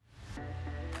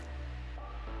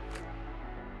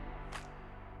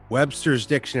Webster's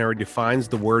dictionary defines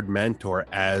the word mentor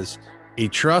as a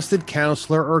trusted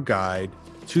counselor or guide,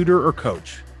 tutor or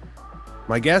coach.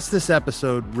 My guest this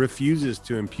episode refuses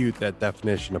to impute that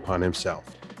definition upon himself.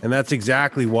 And that's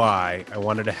exactly why I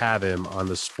wanted to have him on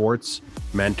the Sports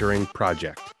Mentoring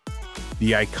Project.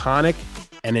 The iconic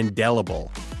and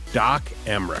indelible Doc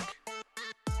Emrick.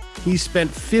 He spent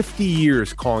 50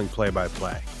 years calling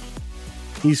play-by-play.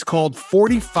 He's called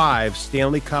 45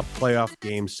 Stanley Cup playoff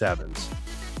Game 7s,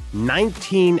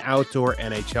 19 outdoor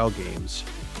NHL games,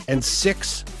 and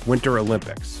 6 Winter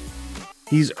Olympics.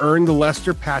 He's earned the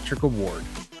Lester Patrick Award,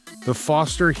 the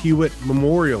Foster Hewitt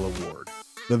Memorial Award,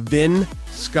 the Vin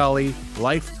Scully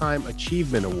Lifetime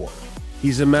Achievement Award.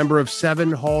 He's a member of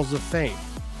 7 Halls of Fame.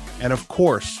 And of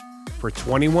course, for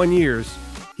 21 years,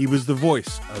 he was the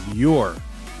voice of your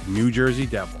New Jersey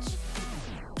Devils.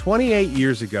 28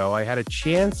 years ago, I had a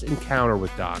chance encounter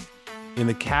with Doc in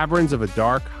the caverns of a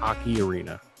dark hockey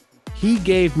arena. He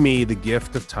gave me the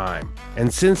gift of time,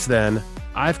 and since then,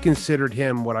 I've considered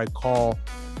him what I call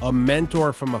a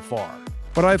mentor from afar.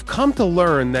 But I've come to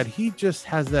learn that he just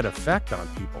has that effect on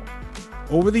people.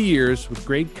 Over the years, with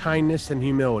great kindness and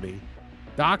humility,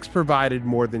 Doc's provided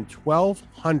more than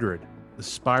 1,200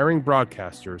 aspiring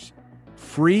broadcasters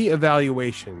free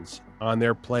evaluations on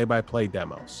their play-by-play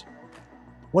demos.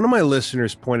 One of my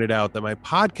listeners pointed out that my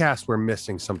podcasts were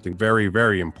missing something very,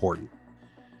 very important.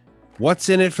 What's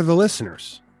in it for the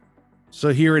listeners? So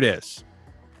here it is.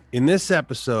 In this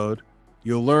episode,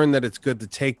 you'll learn that it's good to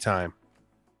take time,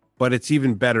 but it's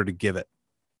even better to give it.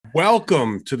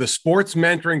 Welcome to the Sports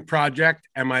Mentoring Project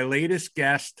and my latest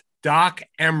guest, Doc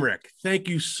Emrick. Thank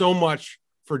you so much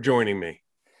for joining me.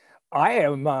 I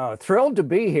am thrilled to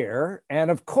be here.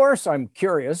 And of course, I'm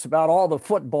curious about all the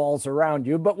footballs around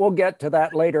you, but we'll get to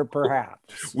that later,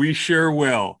 perhaps. We sure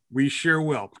will. We sure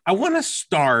will. I want to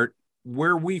start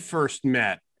where we first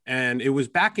met. And it was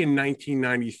back in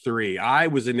 1993. I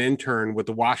was an intern with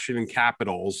the Washington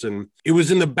Capitals, and it was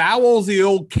in the bowels of the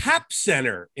old Cap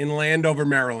Center in Landover,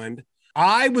 Maryland.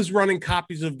 I was running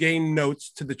copies of game notes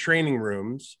to the training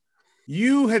rooms.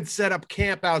 You had set up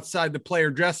camp outside the player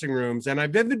dressing rooms, and I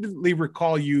vividly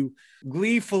recall you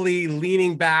gleefully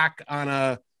leaning back on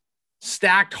a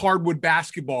stacked hardwood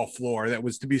basketball floor that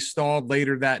was to be stalled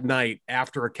later that night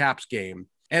after a Caps game.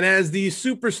 And as these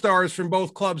superstars from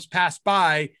both clubs passed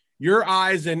by, your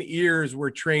eyes and ears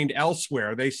were trained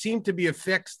elsewhere. They seemed to be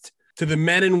affixed to the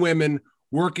men and women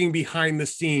working behind the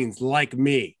scenes like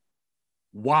me.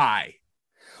 Why?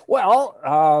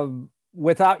 Well,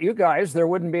 without you guys, there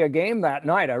wouldn't be a game that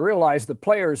night. I realize the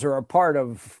players are a part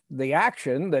of the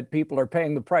action that people are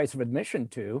paying the price of admission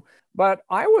to, but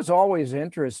I was always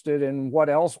interested in what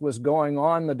else was going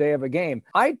on the day of a game.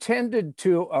 I tended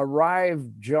to arrive,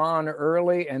 John,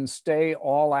 early and stay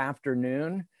all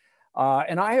afternoon.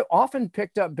 And I often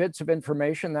picked up bits of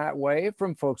information that way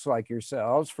from folks like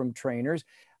yourselves, from trainers.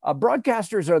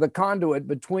 Broadcasters are the conduit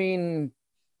between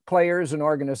players and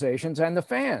organizations and the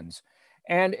fans.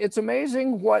 And it's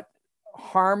amazing what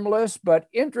harmless but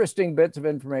interesting bits of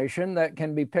information that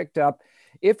can be picked up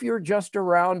if you're just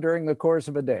around during the course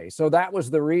of a day. So that was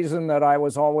the reason that I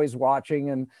was always watching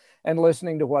and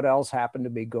listening to what else happened to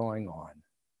be going on.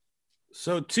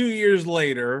 So 2 years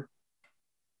later,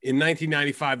 in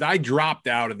 1995, I dropped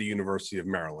out of the University of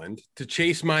Maryland to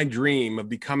chase my dream of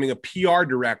becoming a PR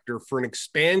director for an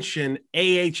expansion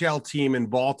AHL team in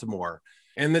Baltimore.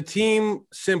 And the team,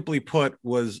 simply put,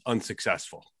 was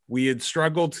unsuccessful. We had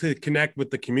struggled to connect with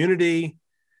the community,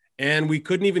 and we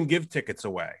couldn't even give tickets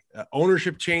away.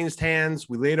 Ownership changed hands.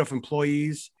 We laid off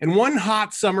employees. And one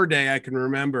hot summer day, I can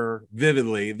remember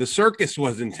vividly, the circus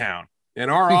was in town. And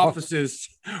our offices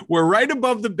were right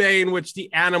above the bay in which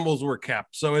the animals were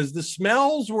kept. So as the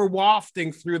smells were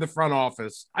wafting through the front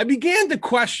office, I began to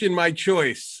question my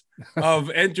choice of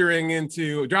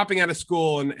dropping out of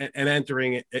school and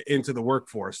entering into the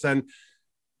workforce. And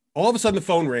all of a sudden the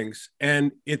phone rings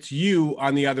and it's you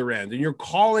on the other end. And you're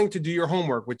calling to do your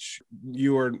homework, which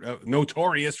you are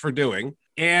notorious for doing.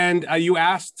 And you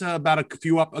asked about a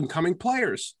few up-and-coming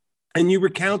players. And you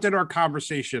recounted our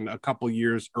conversation a couple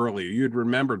years earlier. You had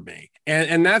remembered me.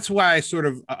 And that's why I sort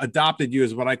of adopted you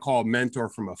as what I call a mentor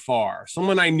from afar.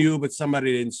 Someone I knew, but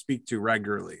somebody I didn't speak to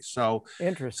regularly. So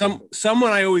interesting.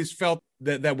 Someone I always felt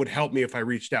that would help me if I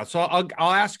reached out. So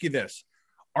I'll ask you this.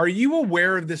 Are you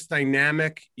aware of this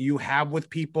dynamic you have with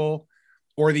people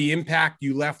or the impact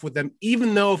you left with them,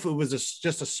 even though if it was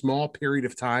just a small period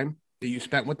of time that you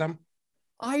spent with them?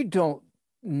 I don't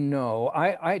know.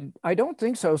 I don't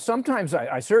think so. Sometimes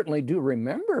I certainly do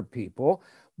remember people,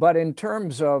 But in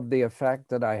terms of the effect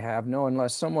that I have, no,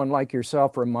 unless someone like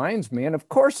yourself reminds me, and of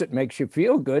course it makes you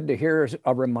feel good to hear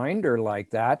a reminder like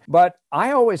that. But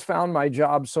I always found my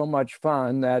job so much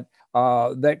fun that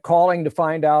that calling to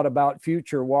find out about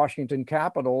future Washington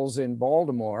Capitals in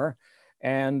Baltimore.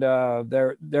 And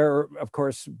there, of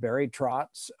course, Barry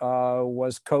Trotz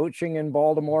was coaching in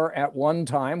Baltimore at one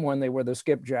time when they were the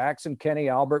Skipjacks, and Kenny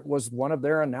Albert was one of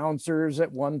their announcers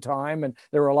at one time. And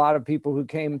there were a lot of people who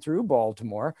came through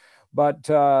Baltimore. But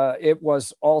it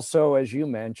was also, as you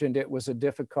mentioned, it was a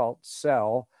difficult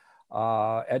sell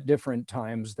at different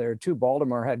times there too.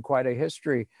 Baltimore had quite a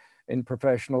history in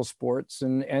professional sports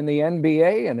and the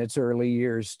NBA in its early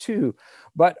years too.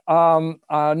 But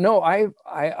no,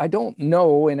 I don't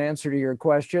know, in answer to your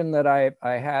question, that I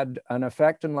had an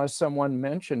effect unless someone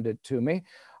mentioned it to me.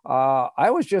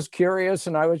 I was just curious,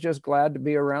 and I was just glad to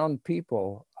be around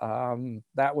people.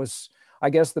 That was, I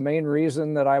guess, the main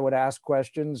reason that I would ask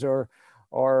questions or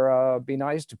be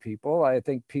nice to people. I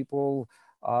think people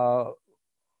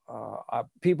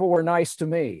were nice to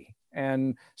me.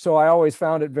 And so I always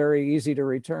found it very easy to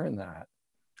return that.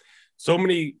 So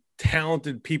many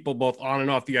talented people, both on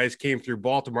and off the ice, came through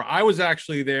Baltimore. I was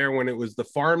actually there when it was the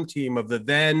farm team of the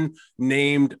then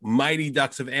named Mighty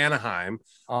Ducks of Anaheim.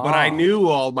 But I knew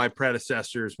all my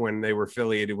predecessors when they were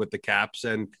affiliated with the Caps.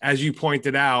 And as you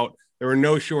pointed out, there were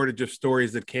no shortage of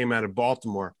stories that came out of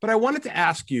Baltimore. But I wanted to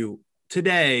ask you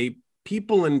today,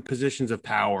 people in positions of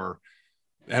power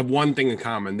have one thing in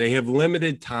common. They have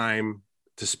limited time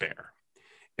to spare.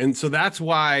 And so that's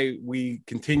why we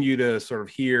continue to sort of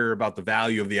hear about the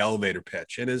value of the elevator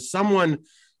pitch. And as someone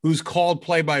who's called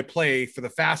play-by-play for the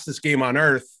fastest game on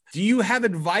earth, do you have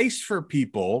advice for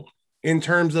people in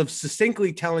terms of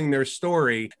succinctly telling their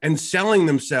story and selling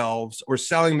themselves or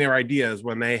selling their ideas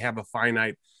when they have a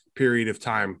finite period of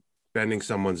time bending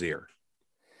someone's ear?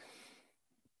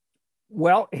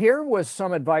 Well, here was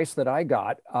some advice that I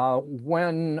got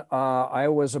when I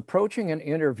was approaching an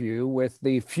interview with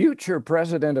the future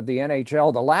president of the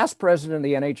NHL, the last president of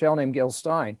the NHL named Gil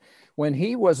Stein, when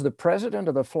he was the president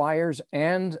of the Flyers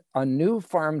and a new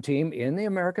farm team in the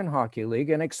American Hockey League,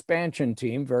 an expansion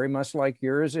team, very much like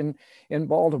yours in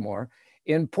Baltimore,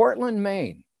 in Portland,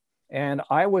 Maine. And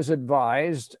I was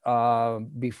advised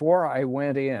before I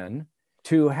went in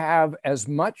to have as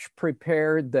much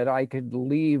prepared that I could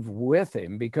leave with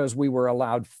him, because we were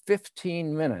allowed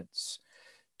 15 minutes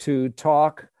to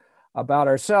talk about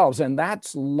ourselves. And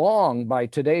that's long by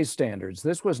today's standards.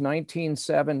 This was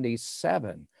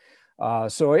 1977.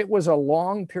 So it was a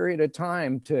long period of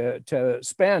time to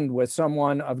spend with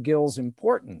someone of Gil's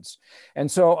importance.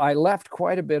 And so I left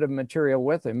quite a bit of material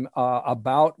with him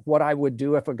about what I would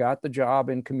do if I got the job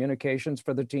in communications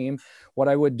for the team, what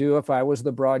I would do if I was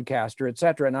the broadcaster, et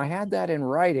cetera. And I had that in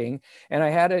writing, and I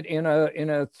had it in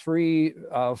a three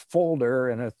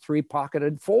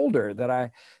pocketed folder that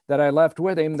I left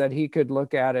with him that he could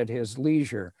look at his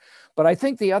leisure. But I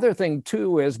think the other thing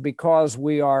too is, because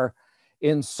we are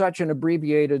in such an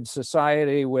abbreviated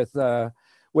society with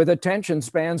attention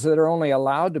spans that are only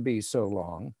allowed to be so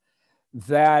long,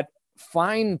 that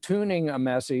fine-tuning a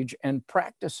message and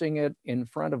practicing it in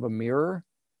front of a mirror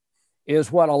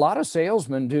is what a lot of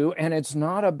salesmen do, and it's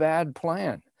not a bad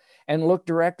plan. And look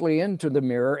directly into the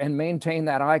mirror and maintain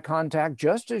that eye contact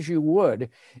just as you would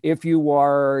if you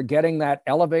are getting that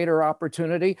elevator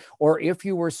opportunity or if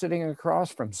you were sitting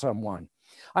across from someone.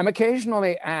 I'm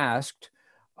occasionally asked,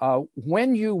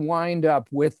 when you wind up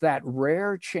with that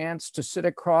rare chance to sit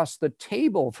across the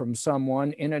table from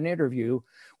someone in an interview,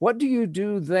 what do you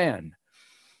do then?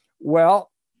 Well,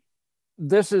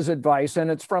 this is advice, and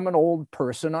it's from an old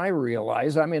person. I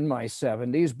realize I'm in my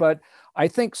 70s, but I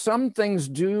think some things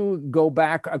do go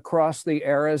back across the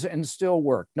eras and still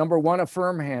work. Number one, a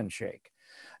firm handshake.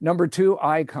 Number two,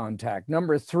 eye contact.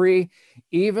 Number three,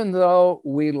 even though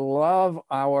we love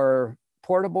our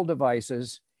portable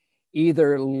devices,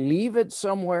 either leave it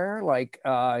somewhere, like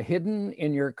hidden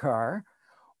in your car,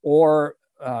 or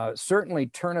certainly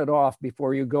turn it off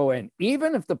before you go in.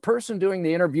 Even if the person doing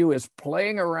the interview is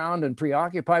playing around and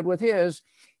preoccupied with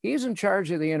he's in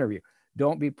charge of the interview.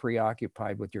 Don't be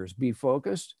preoccupied with yours. Be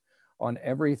focused on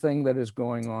everything that is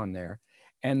going on there.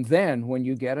 And then when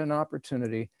you get an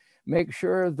opportunity, make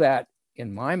sure that,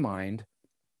 in my mind,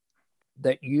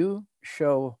 that you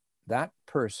show that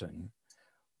person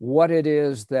what it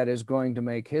is that is going to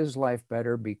make his life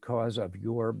better because of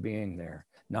your being there.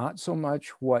 Not so much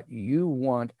what you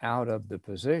want out of the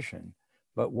position,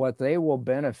 but what they will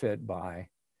benefit by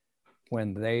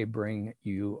when they bring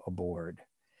you aboard.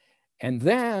 And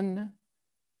then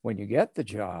when you get the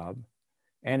job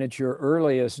and it's your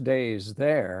earliest days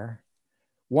there,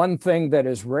 one thing that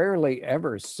is rarely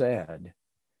ever said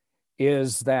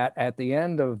is that at the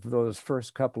end of those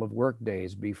first couple of work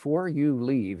days, before you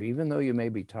leave, even though you may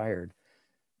be tired,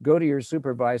 go to your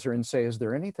supervisor and say, is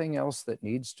there anything else that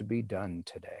needs to be done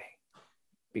today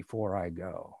before I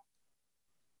go?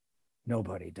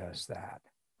 Nobody does that.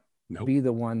 Nope. Be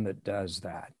the one that does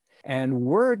that. And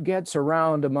word gets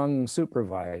around among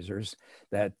supervisors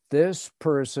that this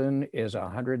person is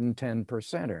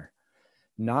 110%er.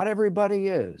 Not everybody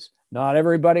is. Not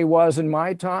everybody was in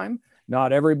my time.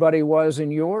 Not everybody was in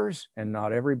yours, and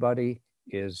not everybody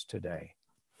is today.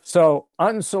 So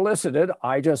unsolicited,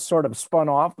 I just sort of spun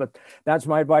off, but that's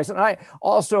my advice. And I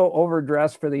also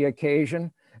overdress for the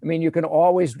occasion. I mean, you can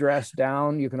always dress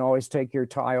down. You can always take your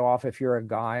tie off if you're a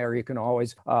guy, or you can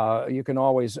always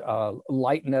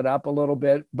lighten it up a little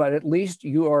bit. But at least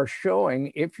you are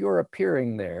showing, if you're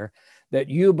appearing there, that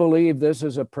you believe this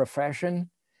is a profession.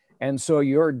 And so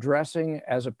you're dressing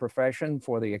as a profession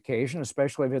for the occasion,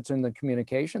 especially if it's in the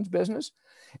communications business.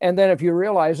 And then if you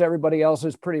realize everybody else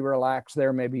is pretty relaxed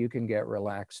there, maybe you can get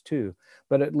relaxed too.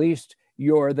 But at least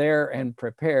you're there and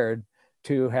prepared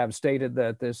to have stated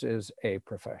that this is a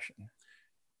profession.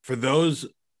 For those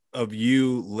of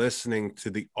you listening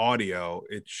to the audio,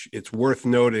 it's worth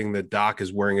noting that Doc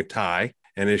is wearing a tie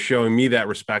and is showing me that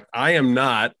respect. I am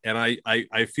not, and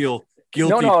I feel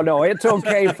guilty. No, it's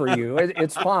okay for you.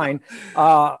 It's fine.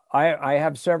 I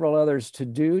have several others to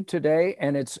do today,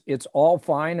 and it's all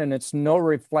fine, and it's no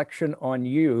reflection on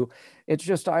you. It's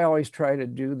just I always try to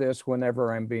do this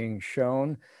whenever I'm being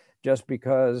shown, just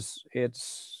because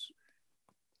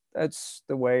that's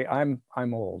the way I'm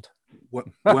old.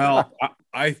 Well,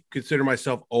 I consider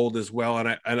myself old as well,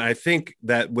 and I think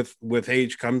that with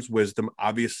age comes wisdom,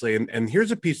 obviously. And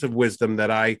here's a piece of wisdom that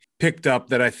I picked up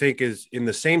that I think is in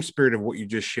the same spirit of what you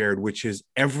just shared, which is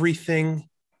everything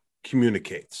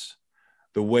communicates.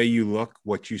 The way you look,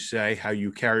 what you say, how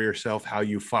you carry yourself, how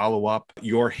you follow up,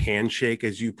 your handshake,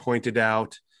 as you pointed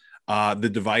out, the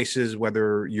devices,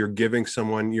 whether you're giving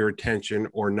someone your attention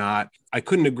or not. I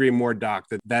couldn't agree more, Doc,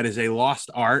 that is a lost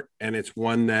art, and it's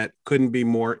one that couldn't be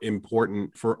more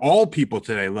important for all people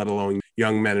today, let alone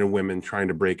young men and women trying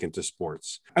to break into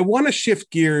sports. I want to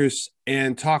shift gears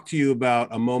and talk to you about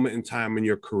a moment in time in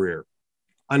your career.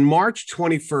 On March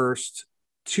 21st,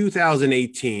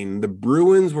 2018, the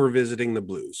Bruins were visiting the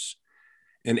Blues,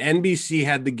 and NBC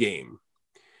had the game.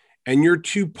 And your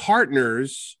two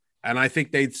partners, and I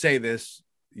think they'd say this,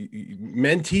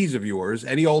 mentees of yours,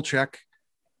 Eddie Olczyk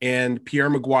and Pierre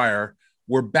Maguire,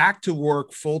 were back to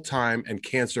work full-time and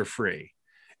cancer-free.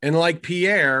 And like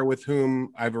Pierre, with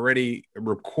whom I've already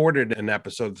recorded an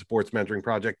episode of the Sports Mentoring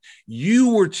Project,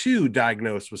 you were too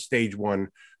diagnosed with stage 1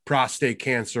 prostate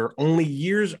cancer only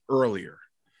years earlier.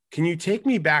 Can you take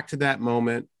me back to that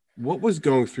moment? What was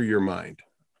going through your mind?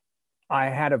 I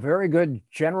had a very good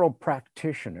general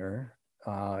practitioner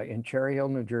in Cherry Hill,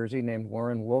 New Jersey, named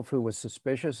Warren Wolf, who was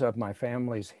suspicious of my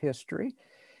family's history.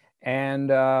 And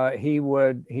he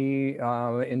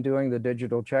in doing the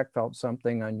digital check, felt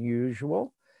something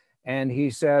unusual. And he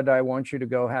said, I want you to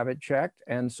go have it checked.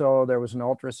 And so there was an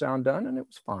ultrasound done, and it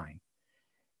was fine.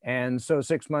 And so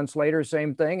 6 months later,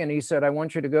 same thing. And he said, I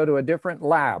want you to go to a different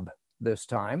lab this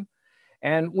time.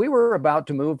 And we were about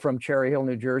to move from Cherry Hill,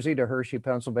 New Jersey to Hershey,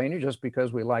 Pennsylvania, just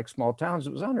because we like small towns.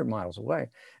 It was 100 miles away.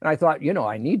 And I thought,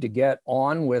 I need to get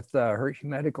on with Hershey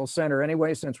Medical Center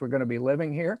anyway, since we're going to be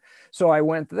living here. So I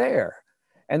went there.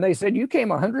 And they said, you came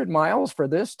 100 miles for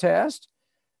this test?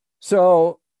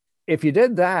 So if you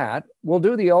did that, we'll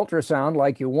do the ultrasound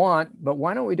like you want, but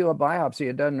why don't we do a biopsy?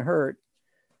 It doesn't hurt.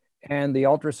 And the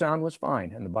ultrasound was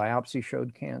fine, and the biopsy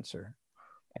showed cancer.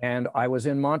 And I was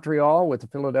in Montreal with the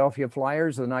Philadelphia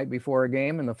Flyers the night before a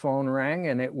game, and the phone rang,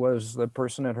 and it was the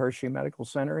person at Hershey Medical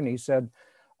Center. And he said,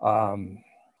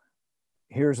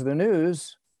 here's the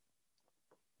news.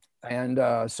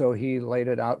 And so he laid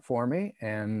it out for me,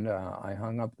 and I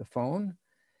hung up the phone,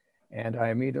 and I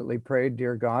immediately prayed,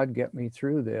 dear God, get me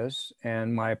through this.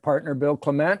 And my partner, Bill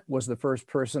Clement, was the first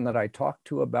person that I talked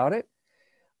to about it,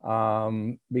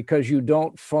 because you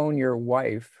don't phone your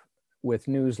wife with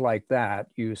news like that.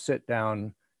 You sit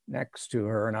down next to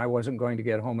her, and I wasn't going to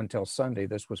get home until Sunday.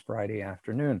 This was Friday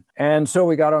afternoon. And so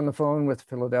we got on the phone with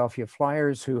Philadelphia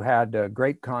Flyers, who had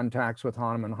great contacts with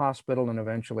Hahnemann Hospital and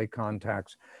eventually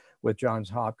contacts with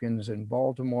Johns Hopkins in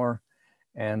Baltimore.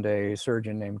 And a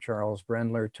surgeon named Charles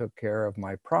Brendler took care of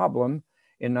my problem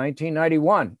in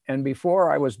 1991. And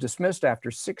before I was dismissed after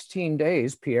 16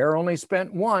 days, Pierre only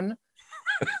spent one.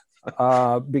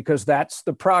 Because that's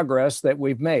the progress that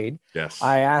we've made. Yes.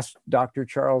 I asked Dr.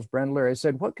 Charles Brendler, I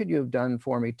said, what could you have done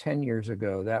for me 10 years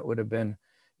ago? That would have been,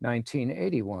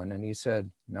 1981. And he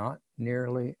said, not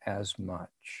nearly as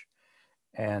much.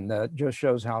 And that just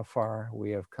shows how far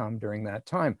we have come during that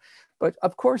time. But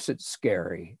of course, it's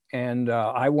scary. And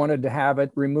I wanted to have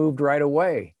it removed right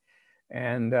away.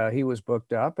 And he was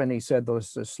booked up and he said,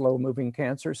 this is a slow moving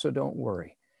cancer, so don't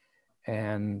worry.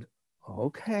 And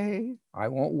okay, I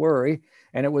won't worry.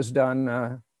 And it was done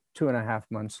 2.5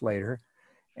 months later.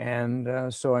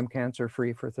 And so I'm cancer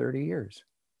free for 30 years.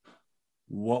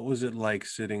 What was it like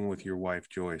sitting with your wife,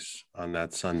 Joyce, on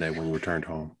that Sunday when you returned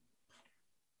home?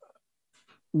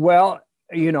 Well,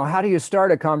 how do you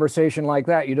start a conversation like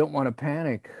that? You don't want to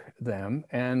panic them.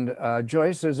 And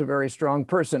Joyce is a very strong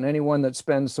person. Anyone that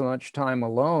spends so much time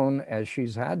alone as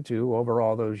she's had to over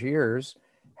all those years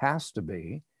has to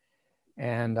be.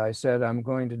 And I said, I'm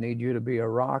going to need you to be a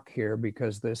rock here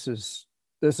because this is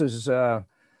the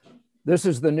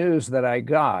news that I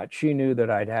got. She knew that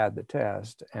I'd had the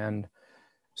test. And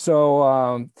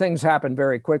so things happened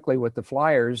very quickly with the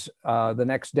Flyers the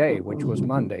next day, which was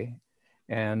Monday.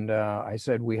 And I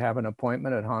said, we have an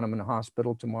appointment at Hahnemann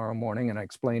Hospital tomorrow morning. And I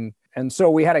explained. And so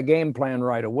we had a game plan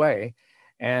right away.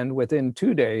 And within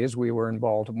 2 days, we were in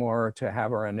Baltimore to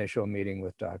have our initial meeting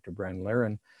with Dr. Brendler.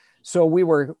 And so we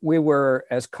were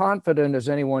as confident as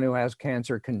anyone who has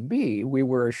cancer can be. We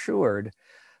were assured,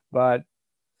 but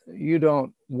you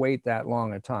don't wait that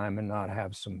long a time and not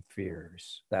have some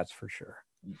fears. That's for sure.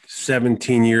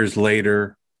 17 years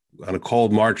later, on a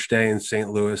cold March day in St.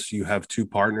 Louis, you have two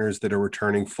partners that are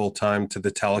returning full-time to the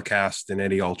telecast, in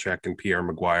Eddie Olczyk and Pierre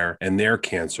Maguire, and they're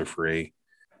cancer-free.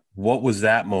 What was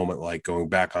that moment like, going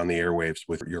back on the airwaves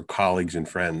with your colleagues and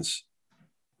friends?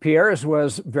 Pierre's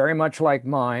was very much like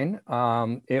mine.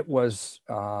 It was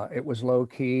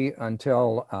low-key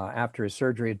until after his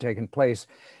surgery had taken place.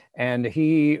 And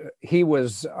he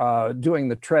was doing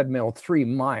the treadmill 3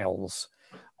 miles,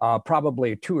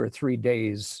 probably 2 or 3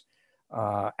 days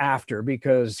after,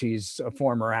 because he's a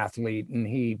former athlete and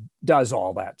he does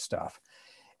all that stuff.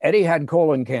 Eddie had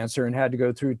colon cancer and had to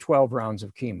go through 12 rounds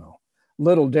of chemo.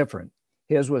 Little different.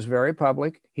 His was very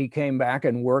public. He came back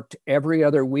and worked every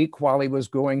other week while he was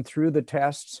going through the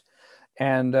tests.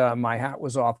 And my hat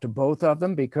was off to both of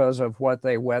them because of what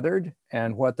they weathered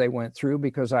and what they went through,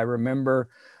 because I remember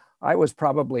I was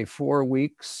probably 4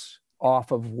 weeks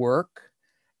off of work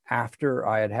after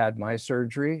I had had my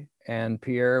surgery. And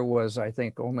Pierre was, I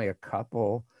think, only a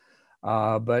couple.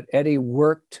 But Eddie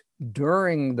worked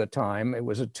during the time. It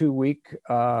was a 2-week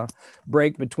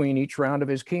break between each round of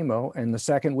his chemo. And the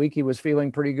second week he was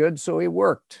feeling pretty good, so he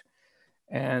worked.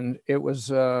 And it was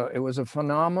a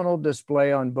phenomenal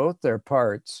display on both their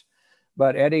parts.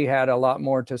 But Eddie had a lot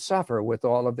more to suffer with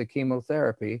all of the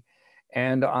chemotherapy.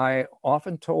 And I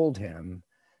often told him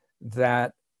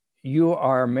that you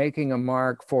are making a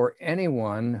mark for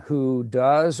anyone who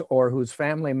does or whose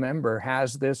family member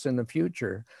has this in the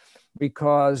future,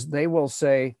 because they will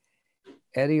say,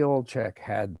 Eddie Olczyk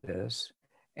had this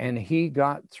and he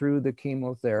got through the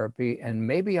chemotherapy, and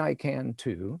maybe I can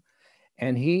too.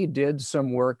 And he did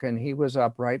some work and he was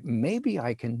upright. Maybe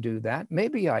I can do that.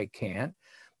 Maybe I can't,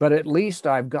 but at least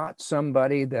I've got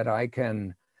somebody that I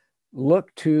can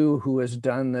look to who has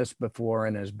done this before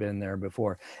and has been there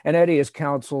before. And Eddie has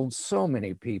counseled so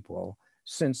many people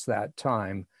since that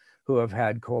time who have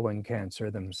had colon cancer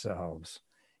themselves.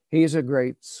 He's a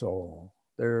great soul.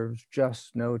 There's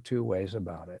just no two ways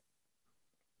about it.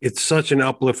 It's such an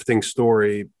uplifting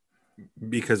story,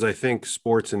 because I think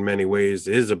sports in many ways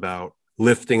is about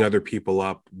lifting other people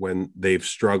up when they've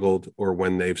struggled or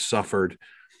when they've suffered.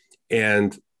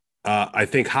 And I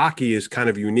think hockey is kind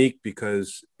of unique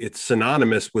because it's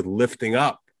synonymous with lifting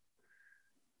up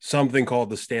something called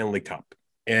the Stanley Cup.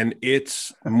 And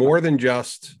it's more than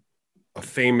just a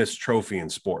famous trophy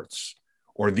in sports,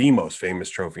 or the most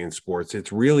famous trophy in sports.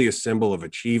 It's really a symbol of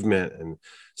achievement and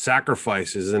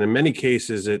sacrifices. And in many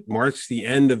cases, it marks the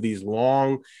end of these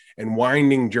long and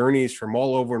winding journeys from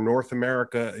all over North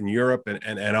America and Europe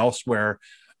and elsewhere,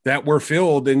 that were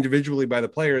filled individually by the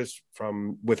players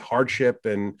with hardship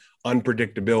and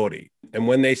unpredictability. And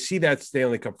when they see that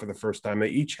Stanley Cup for the first time, they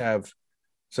each have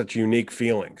such unique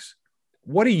feelings.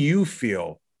 What do you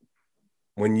feel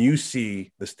when you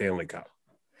see the Stanley Cup?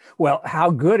 Well, how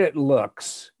good it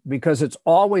looks, because it's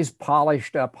always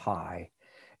polished up high,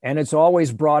 and it's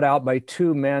always brought out by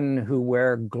 2 men who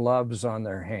wear gloves on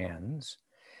their hands.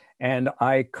 And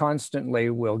I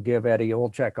constantly will give Eddie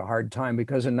Olczyk a hard time,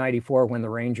 because in '94, when the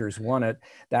Rangers won it,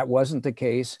 that wasn't the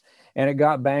case. And it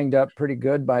got banged up pretty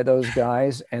good by those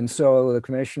guys. And so the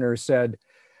commissioner said,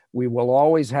 we will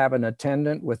always have an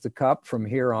attendant with the cup from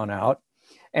here on out.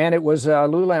 And it was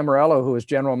Lou Lamoriello, who was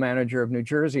general manager of New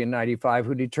Jersey in 95,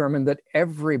 who determined that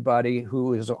everybody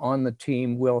who is on the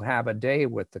team will have a day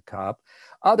with the cup.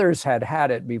 Others had had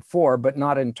it before, but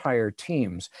not entire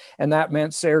teams. And that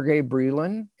meant Sergei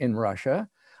Brilin in Russia.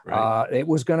 Right. It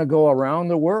was going to go around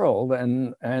the world.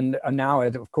 And now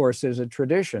it, of course, is a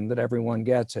tradition that everyone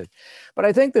gets it. But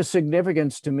I think the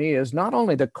significance to me is not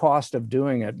only the cost of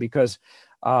doing it, because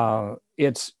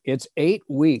it's 8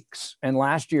 weeks, and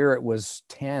last year it was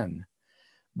 10.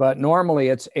 But normally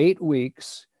it's 8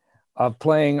 weeks of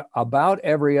playing about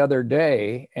every other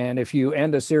day. And if you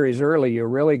end a series early, you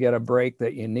really get a break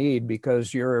that you need,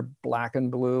 because you're black and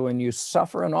blue and you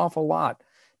suffer an awful lot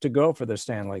to go for the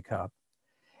Stanley Cup.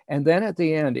 And then at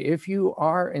the end, if you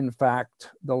are in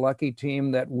fact the lucky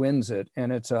team that wins it,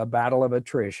 and it's a battle of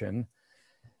attrition,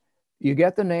 you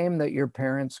get the name that your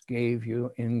parents gave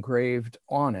you engraved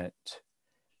on it,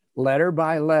 letter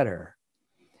by letter.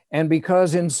 And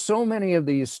because in so many of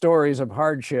these stories of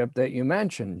hardship that you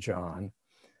mentioned, John,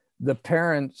 the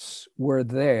parents were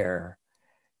there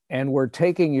and were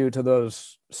taking you to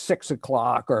those 6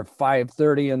 o'clock or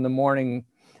 5:30 in the morning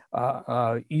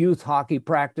youth hockey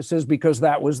practices, because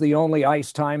that was the only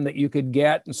ice time that you could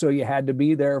get. And so you had to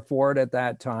be there for it at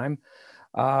that time.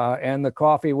 And the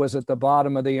coffee was at the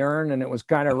bottom of the urn, and it was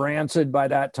kind of rancid by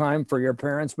that time for your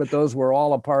parents, but those were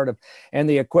all a part of, and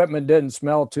the equipment didn't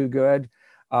smell too good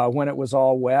when it was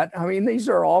all wet. I mean, these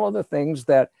are all of the things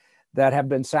that have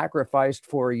been sacrificed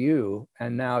for you.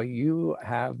 And now you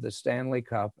have the Stanley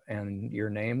Cup and your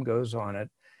name goes on it.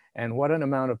 And what an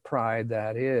amount of pride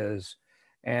that is.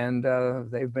 And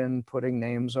they've been putting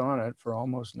names on it for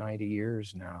almost 90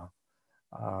 years now,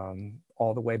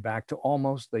 all the way back to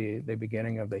almost the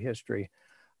beginning of the history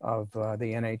of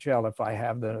the NHL. If I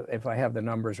have the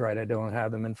numbers right, I don't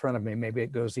have them in front of me. Maybe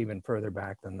it goes even further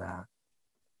back than that.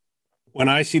 When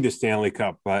I see the Stanley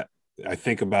Cup, I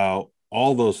think about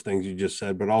all those things you just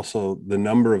said, but also the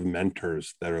number of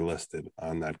mentors that are listed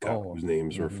on that cup, whose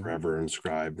names are forever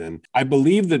inscribed. And I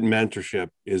believe that mentorship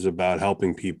is about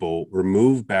helping people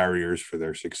remove barriers for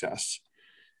their success.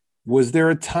 Was there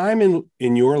a time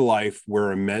in your life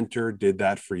where a mentor did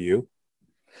that for you?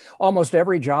 Almost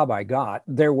every job I got,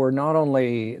 there was not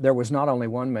only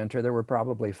one mentor, there were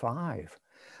probably 5.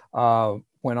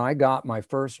 When I got my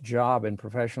first job in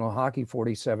professional hockey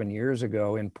 47 years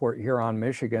ago in Port Huron,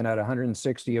 Michigan, at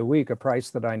 $160 a week, a price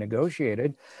that I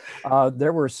negotiated,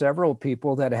 there were several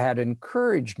people that had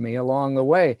encouraged me along the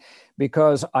way,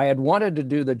 because I had wanted to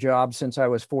do the job since I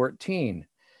was 14.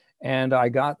 And I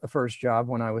got the first job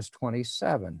when I was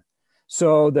 27.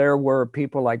 So there were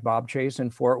people like Bob Chase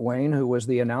in Fort Wayne, who was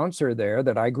the announcer there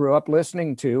that I grew up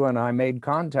listening to and I made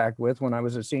contact with when I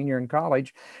was a senior in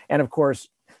college. And of course,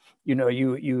 you know,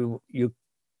 you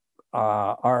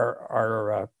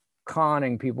are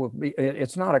conning people.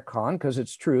 It's not a con, because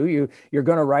it's true. You're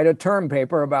going to write a term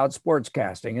paper about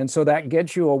sportscasting. And so that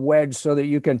gets you a wedge so that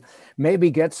you can maybe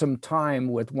get some time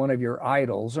with one of your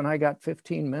idols. And I got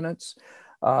 15 minutes,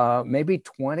 maybe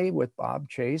 20 with Bob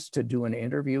Chase to do an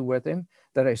interview with him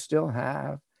that I still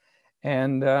have.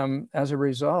 And as a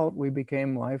result, we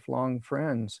became lifelong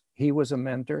friends. He was a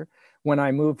mentor. When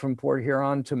I moved from Port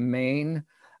Huron to Maine,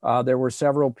 there were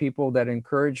several people that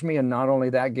encouraged me. And not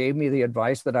only that, gave me the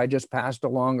advice that I just passed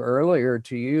along earlier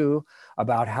to you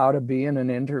about how to be in an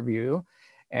interview.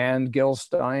 And Gil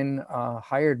Stein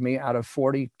hired me out of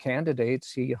 40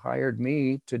 candidates. He hired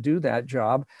me to do that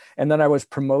job. And then I was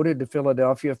promoted to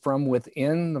Philadelphia from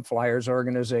within the Flyers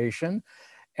organization.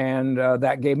 And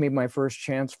that gave me my first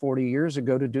chance 40 years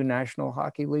ago to do National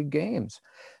Hockey League games.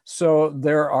 So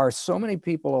there are so many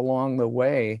people along the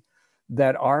way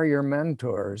that are your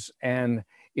mentors. And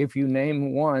if you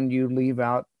name one, you leave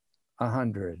out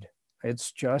 100.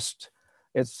 It's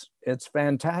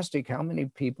fantastic how many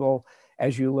people,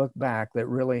 as you look back, that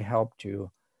really helped you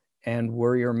and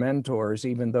were your mentors,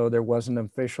 even though there wasn't an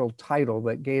official title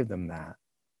that gave them that.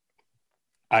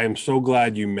 I am so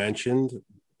glad you mentioned,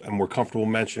 and we're comfortable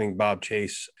mentioning, Bob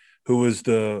Chase, who was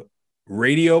the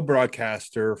radio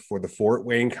broadcaster for the Fort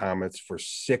Wayne Comets for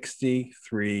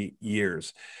 63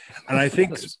 years. And I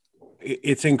think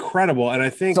it's incredible. And I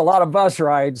think it's a lot of bus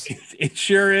rides. It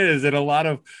sure is. And a lot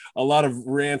of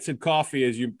rancid coffee,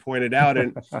 as you pointed out.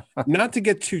 And not to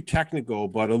get too technical,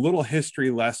 but a little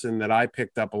history lesson that I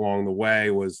picked up along the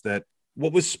way was that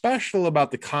what was special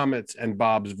about the Comets and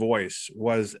Bob's voice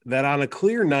was that on a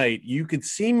clear night, you could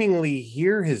seemingly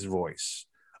hear his voice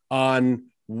on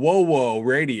whoa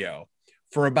radio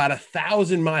for about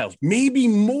 1,000 miles, maybe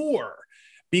more,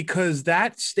 because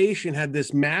that station had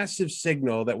this massive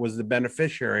signal that was the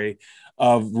beneficiary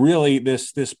of really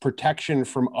this protection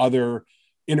from other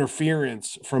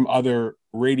interference from other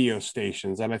radio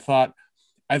stations. And I thought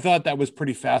that was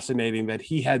pretty fascinating that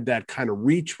he had that kind of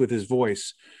reach with his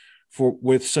voice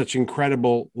with such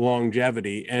incredible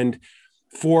longevity. And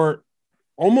for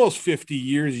almost 50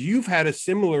 years, you've had a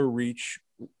similar reach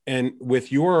and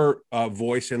with your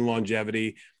voice and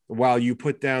longevity while you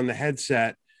put down the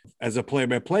headset as a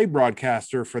play-by-play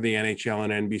broadcaster for the NHL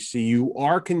and NBC. You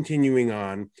are continuing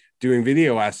on doing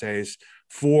video essays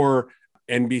for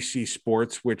NBC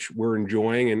Sports, which we're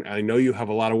enjoying. And I know you have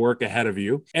a lot of work ahead of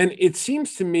you. And it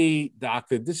seems to me, Doc,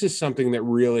 that this is something that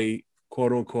really,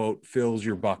 quote unquote, fills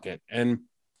your bucket. And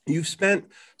you've spent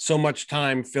so much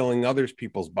time filling others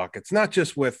people's buckets, not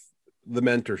just with the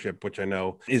mentorship, which I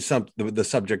know is the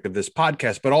subject of this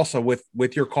podcast, but also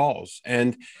with your calls.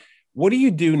 And what do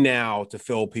you do now to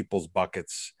fill people's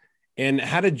buckets? And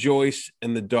how did Joyce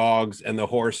and the dogs and the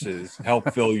horses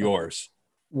help fill yours?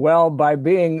 Well, by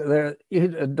being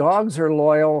the dogs are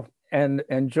loyal, and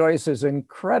Joyce is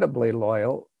incredibly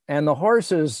loyal, and the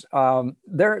horses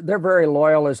they're very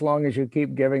loyal as long as you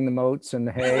keep giving them oats and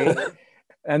hay.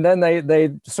 And then they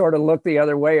sort of look the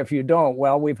other way if you don't.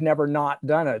 Well, we've never not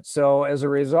done it. So as a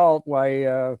result,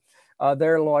 why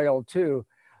they're loyal too.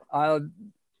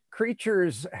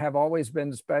 Creatures have always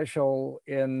been special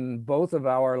in both of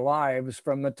our lives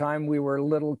from the time we were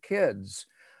little kids.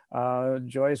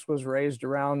 Joyce was raised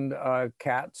around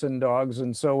cats and dogs,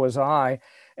 and so was I.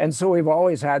 And so we've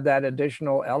always had that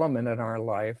additional element in our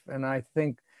life. And I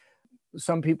think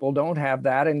some people don't have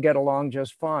that and get along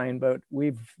just fine, but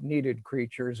we've needed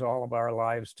creatures all of our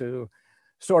lives to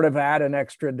sort of add an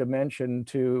extra dimension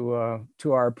to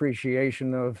our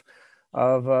appreciation of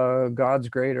God's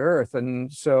great earth.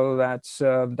 And so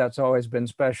that's always been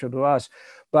special to us.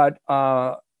 But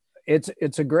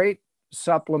it's a great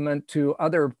supplement to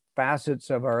other facets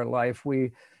of our life.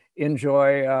 We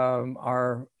enjoy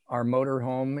our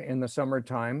motorhome in the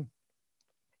summertime.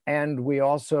 And we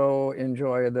also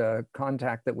enjoy the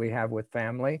contact that we have with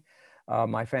family.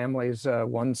 My family's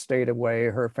one state away.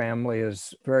 Her family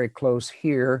is very close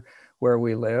here where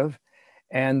we live.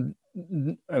 And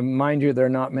mind you, there are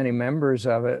not many members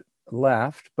of it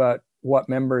left, but what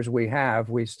members we have,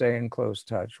 we stay in close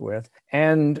touch with.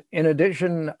 And in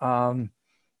addition,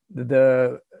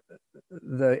 the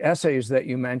essays that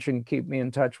you mentioned keep me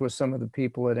in touch with some of the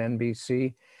people at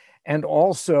NBC. And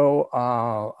also,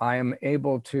 I am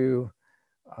able to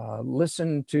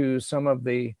listen to some of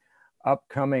the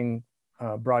upcoming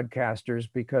broadcasters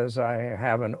because I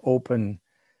have an open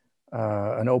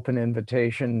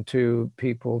invitation to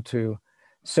people to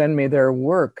send me their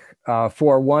work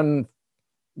for one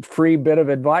free bit of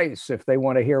advice if they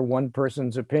want to hear one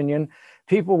person's opinion.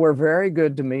 People were very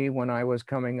good to me when I was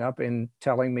coming up in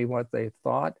telling me what they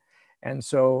thought. And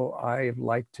so I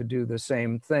like to do the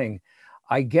same thing.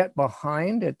 I get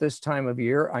behind at this time of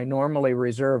year. I normally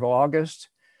reserve August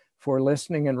for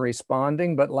listening and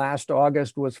responding, but last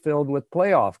August was filled with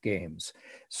playoff games.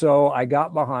 So I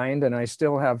got behind, and I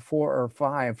still have 4 or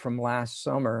 5 from last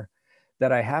summer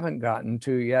that I haven't gotten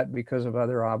to yet because of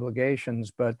other obligations,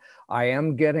 but I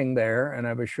am getting there, and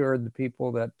I've assured the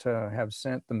people that have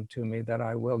sent them to me that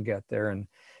I will get there and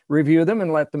review them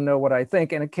and let them know what I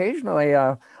think. And occasionally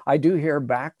I do hear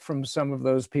back from some of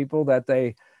those people that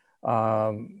they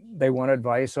want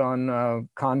advice on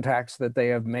contacts that they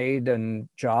have made and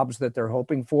jobs that they're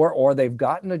hoping for, or they've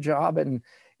gotten a job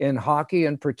in hockey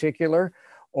in particular,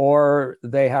 or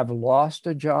they have lost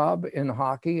a job in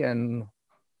hockey and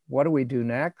what do we do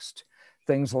next?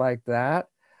 Things like that.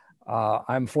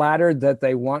 I'm flattered that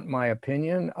they want my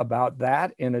opinion about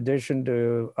that in addition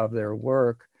to of their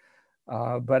work.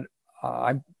 But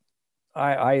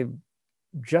I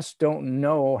just don't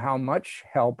know how much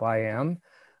help I am.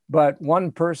 But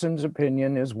one person's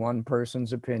opinion is one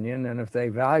person's opinion. And if they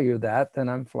value that, then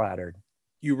I'm flattered.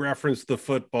 You referenced the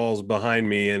footballs behind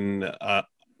me. And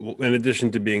in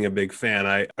addition to being a big fan,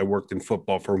 I worked in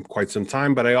football for quite some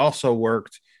time, but I also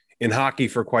worked in hockey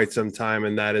for quite some time.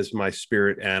 And that is my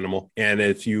spirit animal. And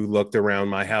if you looked around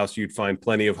my house, you'd find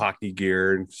plenty of hockey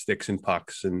gear and sticks and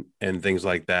pucks and things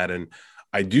like that. And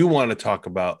I do want to talk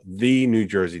about the New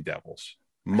Jersey Devils,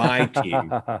 my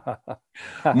team.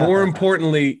 More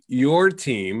importantly, your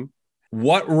team.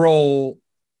 What role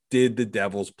did the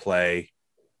Devils play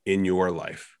in your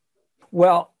life?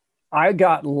 Well, I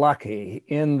got lucky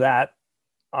in that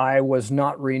I was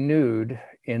not renewed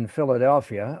in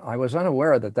Philadelphia. I was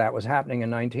unaware that that was happening in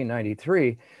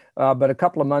 1993, but a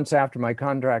couple of months after my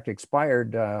contract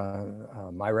expired,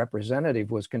 my representative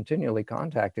was continually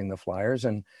contacting the Flyers,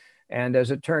 and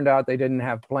as it turned out, they didn't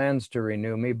have plans to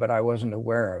renew me, but I wasn't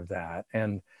aware of that.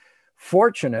 And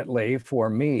Fortunately for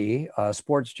me,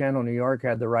 Sports Channel New York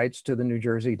had the rights to the New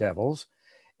Jersey Devils.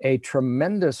 A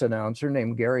tremendous announcer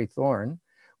named Gary Thorne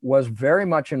was very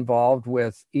much involved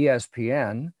with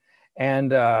ESPN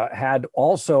and had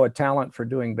also a talent for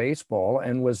doing baseball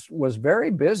and was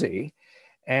very busy.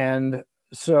 And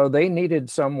so they needed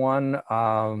someone,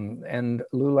 and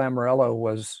Lou Lamoriello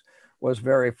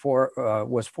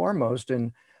was foremost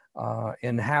in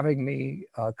having me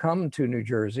come to New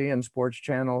Jersey, and Sports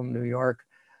Channel New York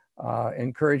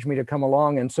encouraged me to come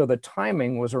along. And so the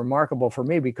timing was remarkable for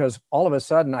me because all of a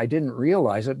sudden I didn't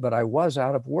realize it, but I was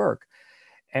out of work.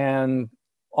 And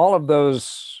all of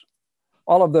those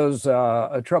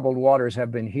troubled waters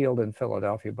have been healed in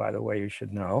Philadelphia, by the way, you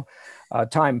should know.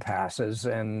 Time passes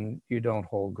and you don't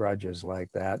hold grudges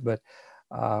like that. But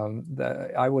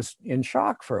I was in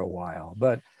shock for a while,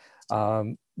 but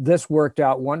this worked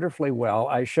out wonderfully well.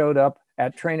 I showed up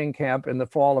at training camp in the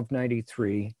fall of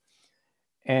 '93,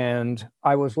 and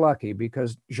I was lucky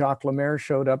because Jacques Lemaire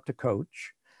showed up to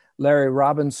coach. Larry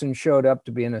Robinson showed up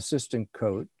to be an assistant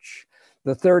coach.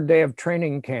 The third day of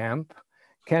training camp,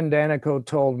 Ken Danico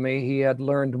told me he had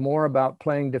learned more about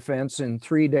playing defense in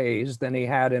 3 days than he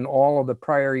had in all of the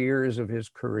prior years of his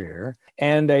career.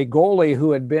 And a goalie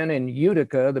who had been in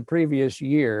Utica the previous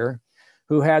year,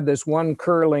 who had this one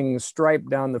curling stripe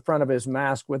down the front of his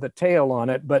mask with a tail on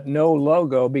it, but no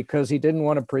logo because he didn't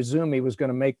want to presume he was going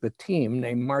to make the team,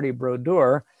 named Marty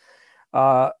Brodeur,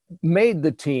 made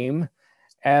the team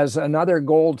as another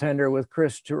goaltender with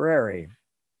Chris Terreri.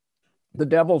 The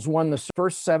Devils won the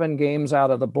first 7 games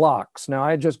out of the blocks. Now,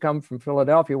 I had just come from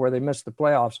Philadelphia where they missed the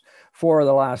playoffs 4 of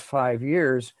the last 5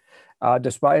 years,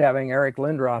 despite having Eric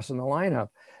Lindros in the lineup.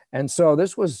 And so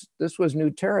this was new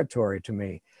territory to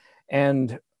me.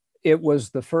 And it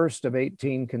was the first of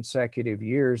 18 consecutive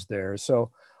years there.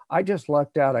 So I just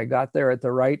lucked out. I got there at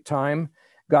the right time,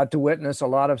 got to witness a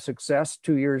lot of success.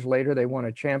 2 years later, they won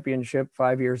a championship.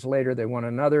 5 years later, they won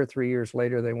another. 3 years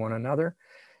later, they won another.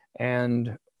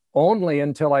 And only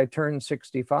until I turned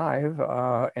 65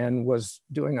 and was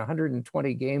doing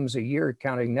 120 games a year,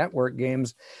 counting network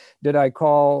games, did I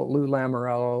call Lou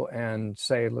Lamoriello and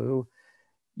say, Lou,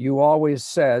 you always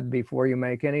said before you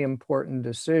make any important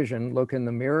decision, look in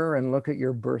the mirror and look at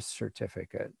your birth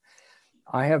certificate.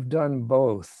 I have done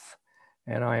both.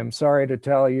 And I am sorry to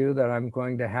tell you that I'm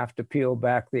going to have to peel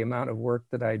back the amount of work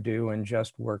that I do and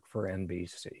just work for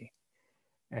NBC.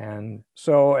 And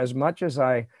so as much as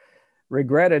I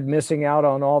regretted missing out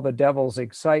on all the Devils'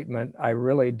 excitement, I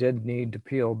really did need to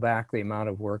peel back the amount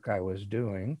of work I was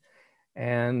doing.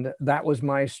 And that was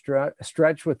my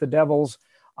stretch with the Devils.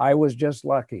 I was just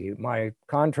lucky. My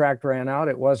contract ran out,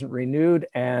 it wasn't renewed,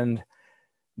 and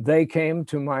they came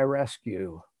to my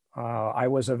rescue. I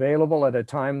was available at a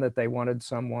time that they wanted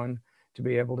someone to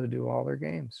be able to do all their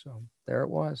games. So there it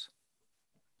was.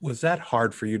 Was that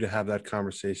hard for you to have that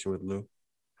conversation with Lou?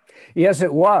 Yes,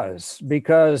 it was,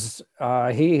 because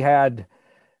he had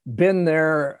been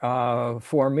there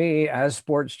for me as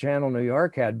Sports Channel New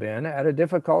York had been at a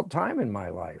difficult time in my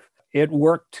life. It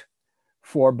worked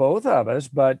for both of us,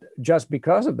 but just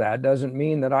because of that doesn't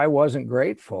mean that I wasn't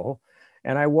grateful.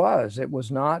 And I was. It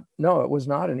was not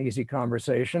an easy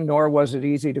conversation, nor was it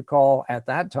easy to call at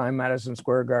that time Madison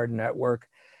Square Garden Network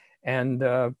and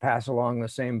pass along the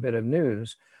same bit of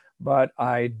news. But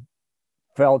I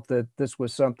felt that this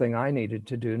was something I needed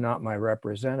to do, not my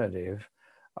representative,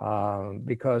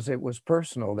 because it was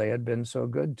personal. They had been so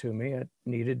good to me. It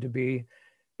needed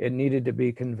to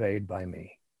be conveyed by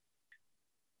me.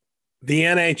 The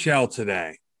NHL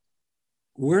today,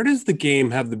 where does the game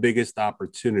have the biggest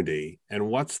opportunity, and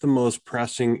what's the most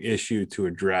pressing issue to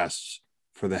address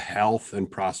for the health and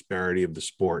prosperity of the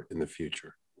sport in the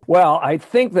future? Well, I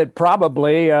think that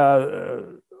probably I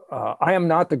am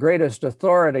not the greatest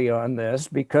authority on this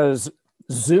because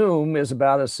Zoom is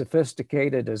about as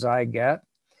sophisticated as I get.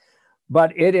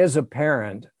 But it is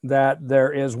apparent that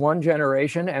there is one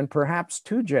generation and perhaps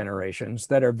 2 generations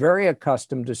that are very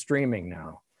accustomed to streaming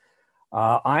now.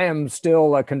 I am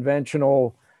still a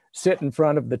conventional sit in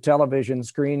front of the television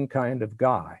screen kind of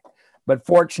guy. But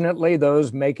fortunately,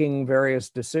 those making various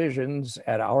decisions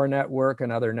at our network and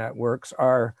other networks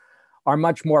are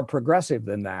much more progressive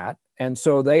than that. And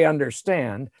so they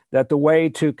understand that the way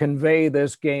to convey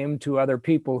this game to other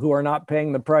people who are not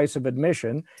paying the price of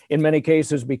admission, in many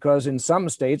cases, because in some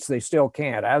states they still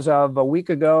can't. As of a week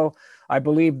ago, I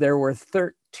believe there were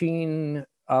 13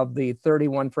 of the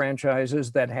 31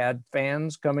 franchises that had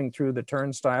fans coming through the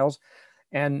turnstiles.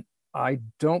 And I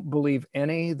don't believe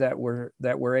any that were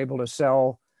able to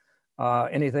sell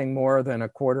anything more than a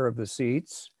quarter of the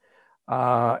seats.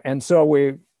 And so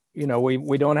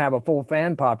we don't have a full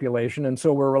fan population, and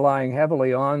so we're relying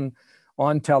heavily on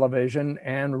television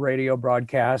and radio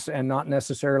broadcasts, and not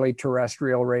necessarily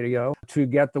terrestrial radio, to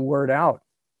get the word out.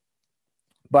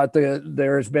 But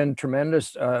there have been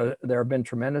tremendous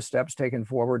steps taken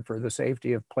forward for the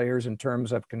safety of players in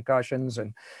terms of concussions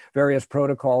and various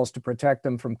protocols to protect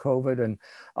them from COVID and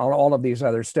all of these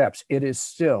other steps. It is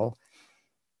still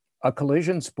a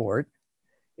collision sport.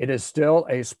 It is still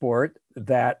a sport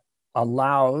that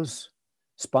allows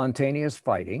spontaneous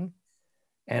fighting.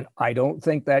 And I don't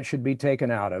think that should be taken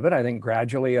out of it. I think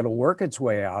gradually it'll work its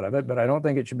way out of it, but I don't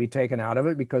think it should be taken out of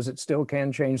it, because it still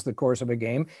can change the course of a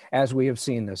game, as we have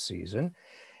seen this season.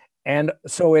 And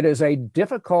so it is a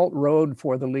difficult road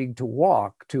for the league to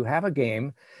walk, to have a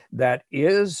game that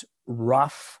is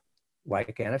rough,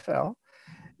 like NFL,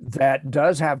 that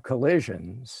does have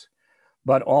collisions,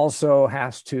 but also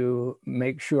has to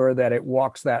make sure that it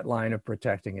walks that line of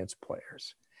protecting its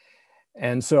players.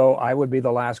 And so I would be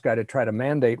the last guy to try to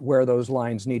mandate where those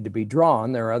lines need to be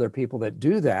drawn. There are other people that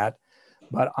do that,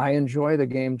 but I enjoy the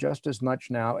game just as much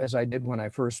now as I did when I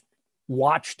first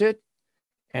watched it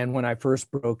and when I first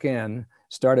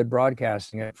started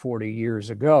broadcasting it 40 years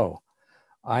ago.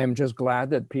 I am just glad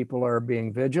that people are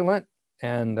being vigilant,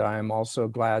 and I'm also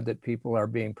glad that people are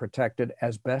being protected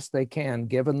as best they can,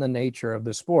 given the nature of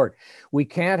the sport. We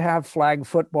can't have flag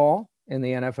football in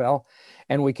the NFL,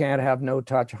 and we can't have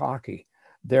no-touch hockey.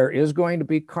 There is going to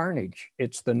be carnage.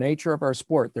 It's the nature of our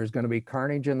sport. There's going to be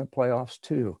carnage in the playoffs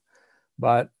too.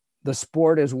 But the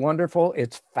sport is wonderful.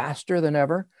 It's faster than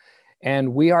ever.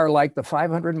 And we are like the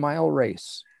 500-mile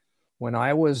race. When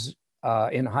I was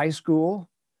in high school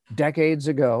decades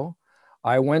ago,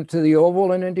 I went to the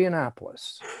Oval in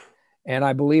Indianapolis. And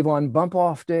I believe on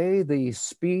bump-off day, the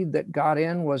speed that got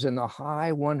in was in the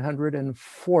high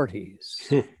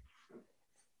 140s.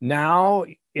 Now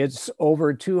it's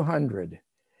over 200,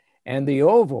 and the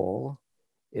Oval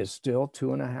is still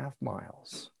 2.5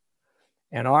 miles.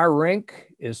 And our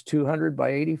rink is 200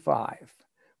 by 85.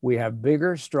 We have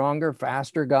bigger, stronger,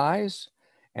 faster guys,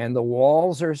 and the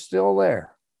walls are still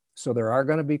there. So there are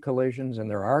going to be collisions and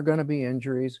there are going to be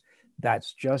injuries.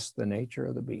 That's just the nature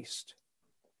of the beast.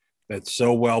 That's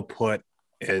so well put,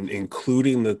 and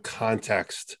including the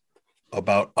context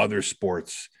about other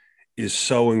sports is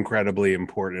so incredibly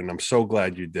important. I'm so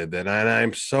glad you did that. And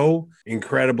I'm so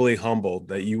incredibly humbled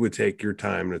that you would take your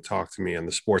time to talk to me on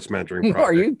the sports mentoring project.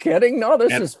 Are you kidding? No,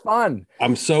 this is fun.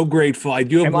 I'm so grateful. I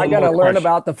do have Am I going to learn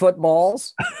about the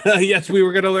footballs? Yes, we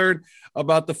were going to learn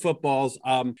about the footballs.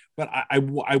 But I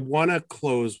want to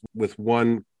close with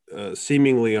one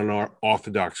seemingly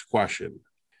unorthodox question.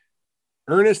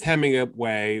 Ernest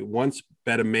Hemingway once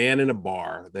bet a man in a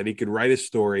bar that he could write a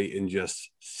story in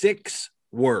just 6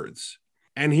 words.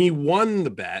 And he won the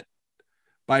bet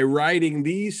by writing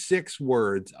these 6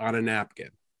 words on a napkin: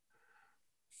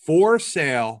 for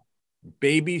sale,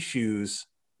 baby shoes,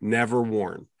 never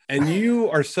worn. And you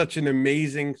are such an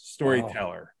amazing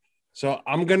storyteller. So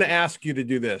I'm going to ask you to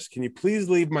do this. Can you please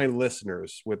leave my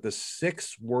listeners with a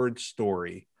 6-word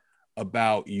story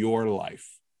about your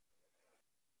life?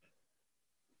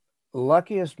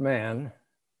 Luckiest man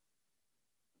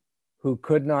who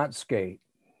could not skate.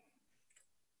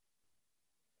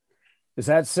 Is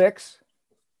that 6?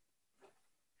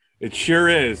 It sure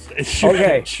is. It sure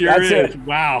is. It.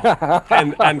 Wow.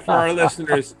 And for our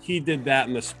listeners, he did that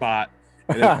in the spot.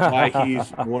 And it's why he's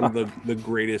one of the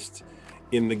greatest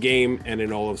in the game and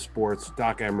in all of sports.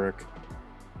 Doc Emrick,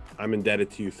 I'm indebted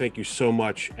to you. Thank you so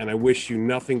much. And I wish you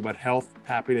nothing but health,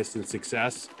 happiness, and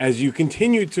success as you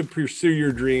continue to pursue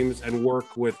your dreams and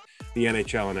work with the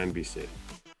NHL and NBC.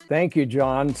 Thank you,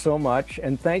 John, so much.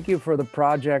 And thank you for the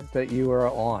project that you are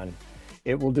on.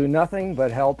 It will do nothing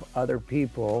but help other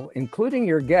people, including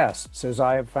your guests, as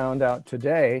I have found out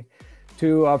today,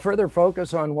 to further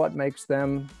focus on what makes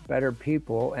them better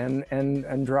people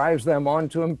and drives them on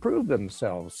to improve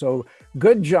themselves. So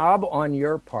good job on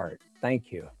your part.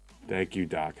 Thank you. Thank you,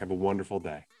 Doc. Have a wonderful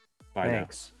day. Bye.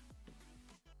 Thanks. Now.